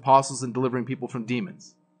Christ or his apostles in delivering people from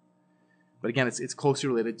demons. But again, it's closely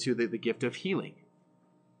related to the gift of healing.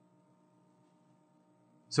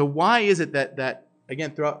 So why is it that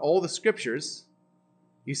again, throughout all the scriptures,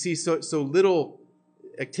 you see so little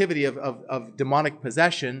activity of demonic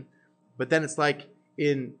possession, but then it's like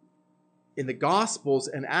in the Gospels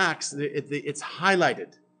and Acts, it's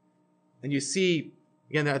highlighted. And you see,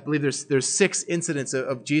 again, I believe there's 6 incidents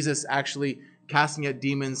of Jesus actually casting out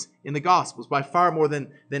demons in the Gospels, by far more than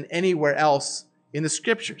anywhere else in the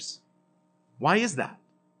Scriptures. Why is that?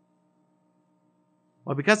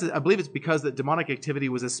 Well, I believe it's because the demonic activity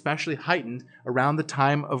was especially heightened around the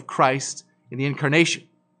time of Christ in the incarnation.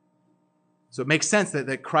 So it makes sense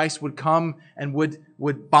that Christ would come and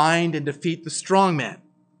would bind and defeat the strong man.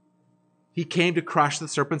 He came to crush the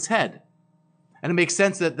serpent's head. And it makes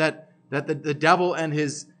sense that the devil and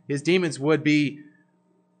his demons would be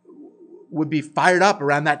fired up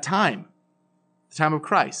around that time, the time of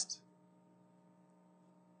Christ.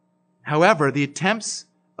 However, the attempts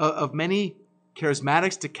of many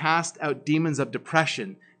charismatics to cast out demons of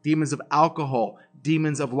depression, demons of alcohol,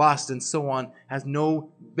 demons of lust, and so on, has no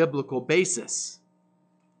biblical basis.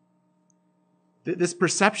 This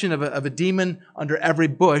perception of a demon under every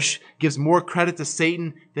bush gives more credit to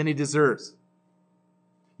Satan than he deserves.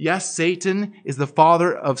 Yes, Satan is the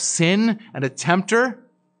father of sin and a tempter,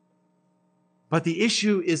 but the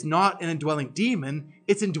issue is not an indwelling demon,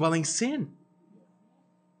 it's indwelling sin.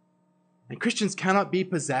 And Christians cannot be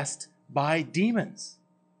possessed by demons.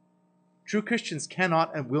 True Christians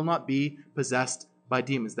cannot and will not be possessed by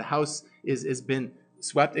demons. The house has been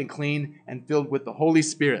swept and cleaned and filled with the Holy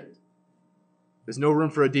Spirit. There's no room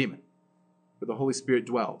for a demon where the Holy Spirit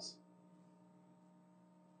dwells.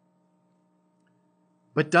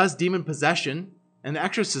 But does demon possession and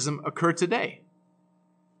exorcism occur today?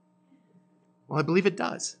 Well, I believe it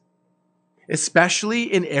does. Especially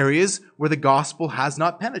in areas where the gospel has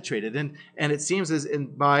not penetrated. And it seems as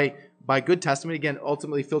by good testimony, again,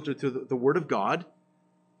 ultimately filtered through the Word of God,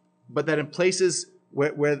 but that in places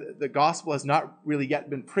where the gospel has not really yet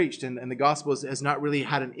been preached and the gospel has not really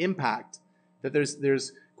had an impact, that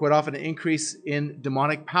there's quite often an increase in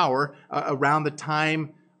demonic power around the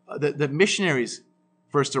time that missionaries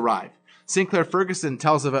first arrived. Sinclair Ferguson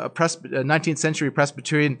tells of a 19th century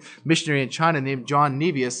Presbyterian missionary in China named John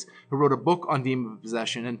Nevius, who wrote a book on demon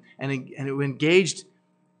possession and who engaged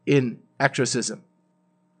in exorcism.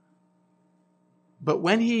 But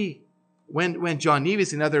when John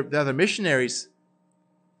Nevius and the other missionaries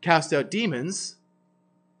cast out demons,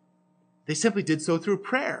 they simply did so through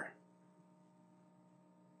prayer.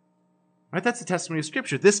 Right? That's the testimony of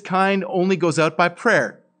Scripture. This kind only goes out by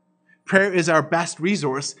prayer. Prayer is our best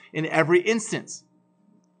resource in every instance.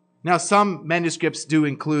 Now, some manuscripts do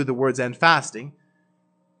include the words "and fasting,"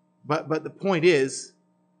 but the point is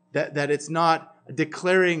that it's not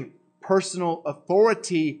declaring personal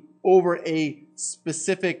authority over a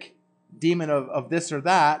specific demon of this or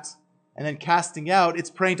that and then casting out. It's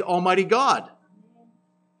praying to Almighty God.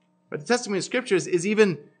 But the testimony of Scriptures is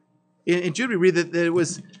even in Jude we read that it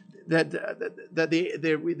was that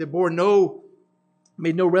they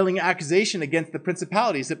made no railing accusation against the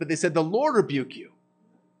principalities, but they said, "The Lord rebuke you."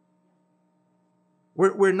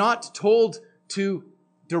 We're not told to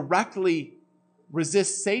directly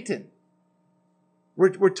resist Satan.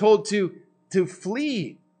 We're told to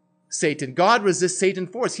flee Satan. God resists Satan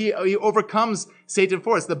for us. He overcomes Satan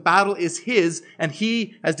for us. The battle is his, and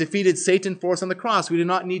he has defeated Satan for us on the cross. We do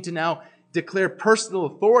not need to now declare personal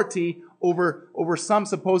authority over some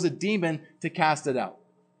supposed demon to cast it out.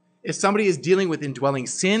 If somebody is dealing with indwelling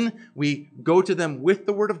sin, we go to them with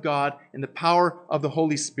the Word of God and the power of the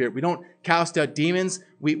Holy Spirit. We don't cast out demons.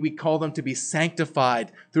 We call them to be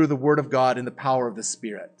sanctified through the Word of God and the power of the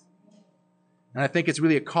Spirit. And I think it's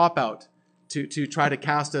really a cop-out to try to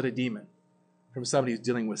cast out a demon from somebody who's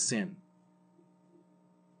dealing with sin.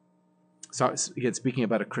 So, again, speaking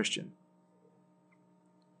about a Christian.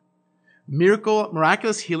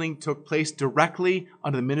 Miraculous healing took place directly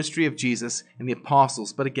under the ministry of Jesus and the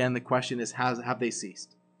apostles. But again, the question is, have they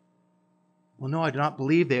ceased? Well, no, I do not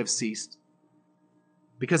believe they have ceased.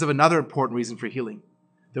 Because of another important reason for healing.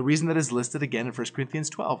 The reason that is listed again in 1 Corinthians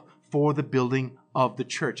 12, for the building of the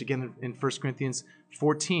church. Again, in 1 Corinthians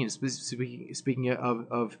 14, speaking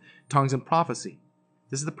of tongues and prophecy.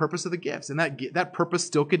 This is the purpose of the gifts, and that purpose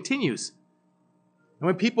still continues. And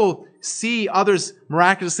when people see others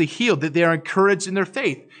miraculously healed, that they are encouraged in their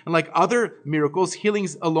faith. And like other miracles,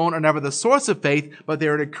 healings alone are never the source of faith, but they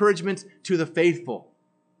are an encouragement to the faithful.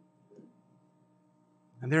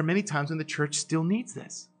 And there are many times when the church still needs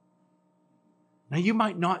this. Now, you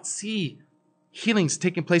might not see healings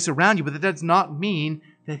taking place around you, but that does not mean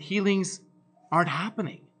that healings aren't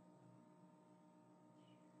happening.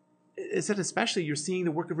 It said especially you're seeing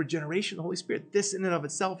the work of regeneration of the Holy Spirit. This in and of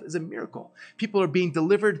itself is a miracle. People are being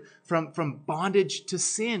delivered from bondage to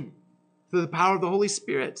sin through the power of the Holy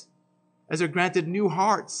Spirit as they're granted new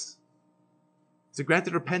hearts. As they're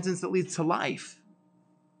granted repentance that leads to life.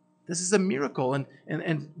 This is a miracle,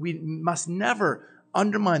 and we must never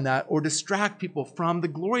undermine that or distract people from the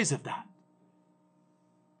glories of that.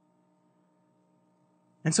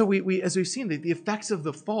 And so we as we've seen, the effects of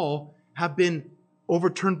the fall have been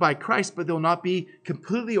overturned by Christ, but they'll not be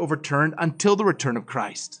completely overturned until the return of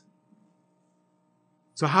Christ.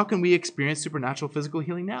 So how can we experience supernatural physical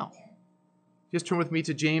healing now? Just turn with me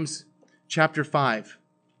to James chapter 5.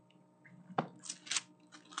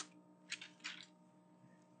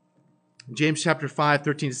 James chapter 5,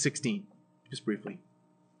 13 to 16, just briefly.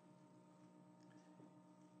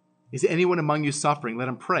 Is anyone among you suffering? Let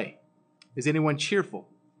him pray. Is anyone cheerful?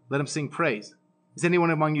 Let him sing praise. Is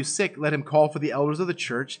anyone among you sick? Let him call for the elders of the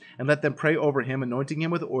church, and let them pray over him, anointing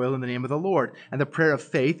him with oil in the name of the Lord. And the prayer of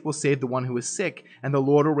faith will save the one who is sick, and the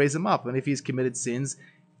Lord will raise him up. And if he has committed sins,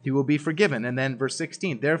 he will be forgiven. And then verse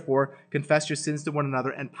 16, therefore confess your sins to one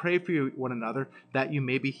another and pray for one another that you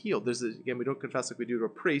may be healed. Again, we don't confess like we do to a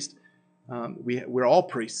priest. We're all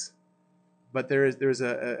priests, but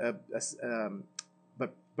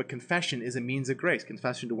but confession is a means of grace.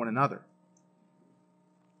 Confession to one another.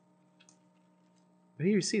 But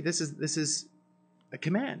here you see, this is a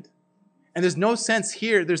command, and there's no sense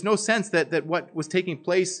here. There's no sense that what was taking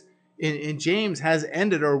place in James has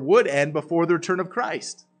ended or would end before the return of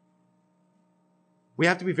Christ. We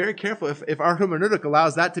have to be very careful. If our hermeneutic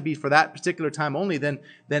allows that to be for that particular time only, then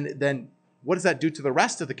what does that do to the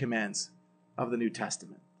rest of the commands of the New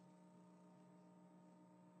Testament?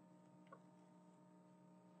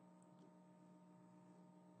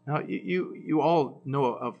 Now, you all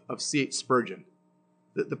know of C.H. Spurgeon,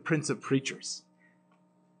 the Prince of Preachers.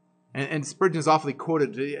 And Spurgeon is awfully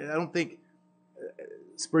quoted. I don't think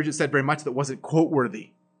Spurgeon said very much that wasn't quote-worthy.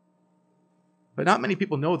 But not many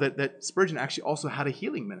people know that Spurgeon actually also had a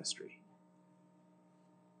healing ministry.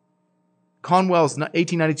 Conwell's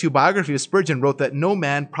 1892 biography of Spurgeon wrote that no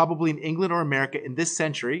man, probably in England or America in this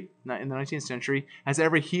century, not in the 19th century, has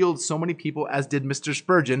ever healed so many people as did Mr.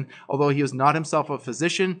 Spurgeon, although he was not himself a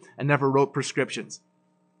physician and never wrote prescriptions.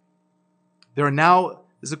 There are now,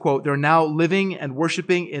 this is a quote, there are now living and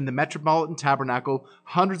worshiping in the Metropolitan Tabernacle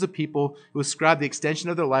hundreds of people who ascribe the extension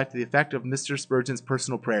of their life to the effect of Mr. Spurgeon's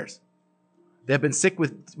personal prayers. They have been sick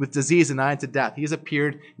with disease and nigh unto death. He has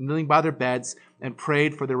appeared kneeling by their beds and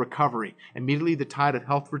prayed for their recovery. Immediately the tide of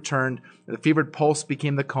health returned, the fevered pulse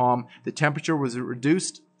became the calm, the temperature was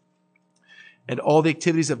reduced, and all the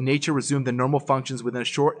activities of nature resumed their normal functions within a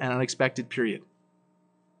short and unexpected period.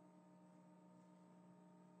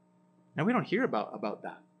 Now we don't hear about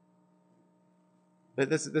that.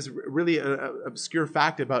 But this is really an obscure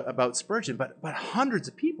fact about Spurgeon, but hundreds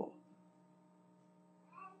of people.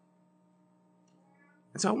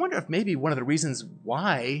 And so I wonder if maybe one of the reasons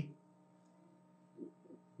why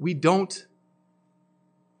we don't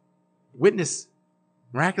witness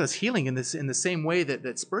miraculous healing in the same way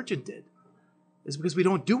that Spurgeon did is because we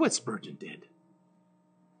don't do what Spurgeon did.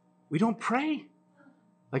 We don't pray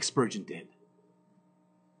like Spurgeon did.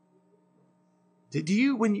 Do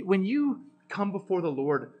you, when you come before the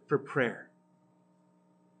Lord for prayer,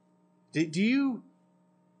 do you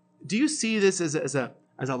see this as a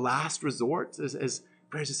last resort, as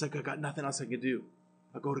prayer's just like, I got nothing else I can do,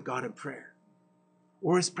 I'll go to God in prayer?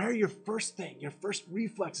 Or is prayer your first thing? Your first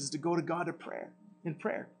reflex is to go to God in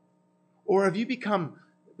prayer? Or have you become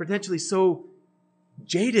potentially so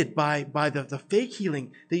jaded by the fake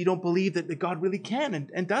healing that you don't believe that God really can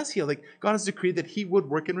and does heal? Like God has decreed that he would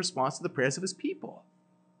work in response to the prayers of his people.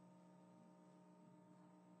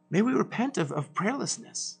 May we repent of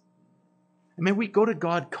prayerlessness. And may we go to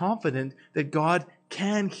God confident that God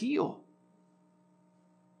can heal,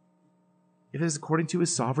 if it is according to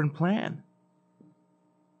his sovereign plan.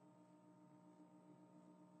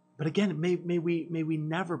 But again, may we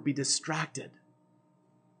never be distracted.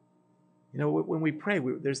 You know, when we pray,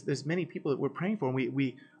 there's many people that we're praying for, and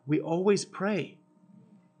we always pray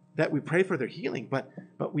that we pray for their healing, but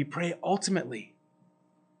we pray ultimately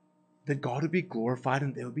that God would be glorified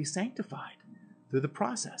and they would be sanctified through the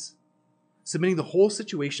process. Submitting the whole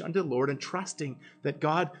situation unto the Lord and trusting that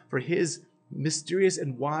God, for his mysterious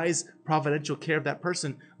and wise providential care of that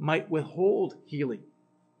person, might withhold healing,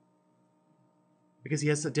 because he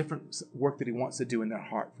has a different work that he wants to do in their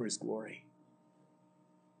heart for his glory.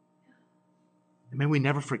 And may we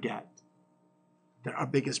never forget that our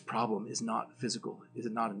biggest problem is not physical, is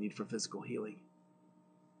not a need for physical healing.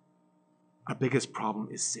 Our biggest problem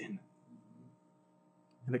is sin.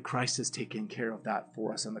 And that Christ has taken care of that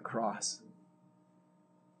for us on the cross.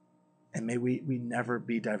 And may we never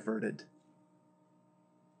be diverted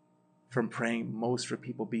from praying most for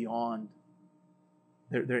people beyond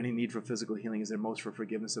their any need for physical healing is there most for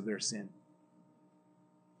forgiveness of their sin.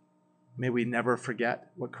 May we never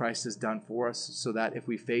forget what Christ has done for us, so that if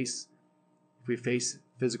we face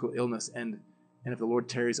physical illness, and if the Lord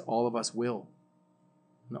tarries, all of us will.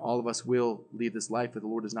 And all of us will leave this life if the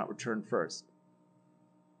Lord does not return first.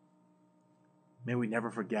 May we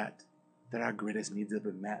never forget that our greatest needs have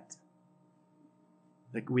been met.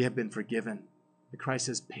 That we have been forgiven. That Christ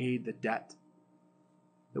has paid the debt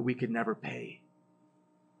that we could never pay.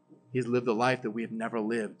 He has lived a life that we have never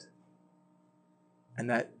lived. And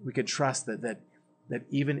that we can trust that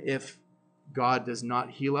even if God does not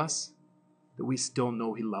heal us, that we still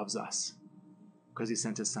know He loves us because He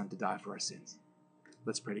sent His Son to die for our sins.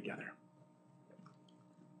 Let's pray together.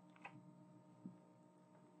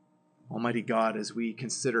 Almighty God, as we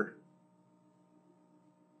consider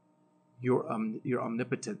your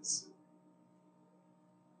omnipotence,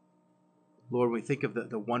 Lord, we think of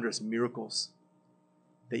the wondrous miracles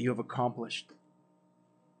that you have accomplished.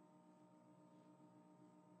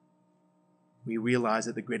 We realize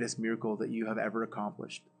that the greatest miracle that you have ever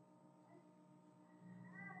accomplished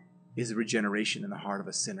is regeneration in the heart of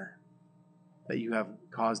a sinner, that you have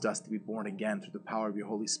caused us to be born again through the power of your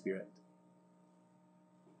Holy Spirit.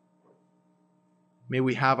 May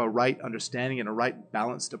we have a right understanding and a right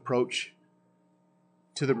balanced approach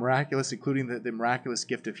to the miraculous, including the miraculous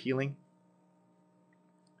gift of healing.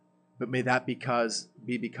 But may that be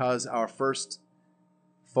because our first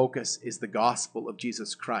focus is the gospel of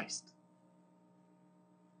Jesus Christ.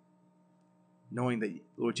 Knowing that,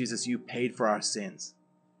 Lord Jesus, you paid for our sins,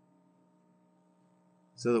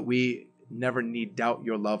 so that we never need doubt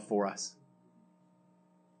your love for us.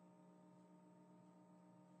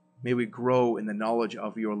 May we grow in the knowledge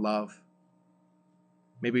of your love.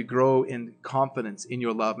 May we grow in confidence in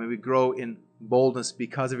your love. May we grow in boldness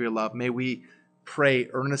because of your love. May we pray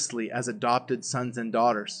earnestly as adopted sons and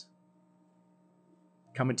daughters,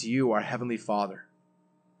 coming to you, our Heavenly Father,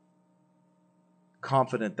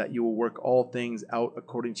 confident that you will work all things out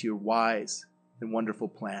according to your wise and wonderful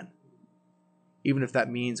plan, even if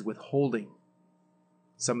that means withholding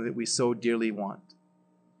something that we so dearly want.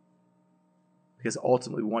 Because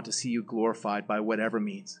ultimately we want to see you glorified by whatever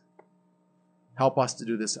means. Help us to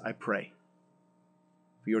do this, I pray.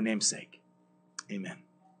 For your name's sake. Amen.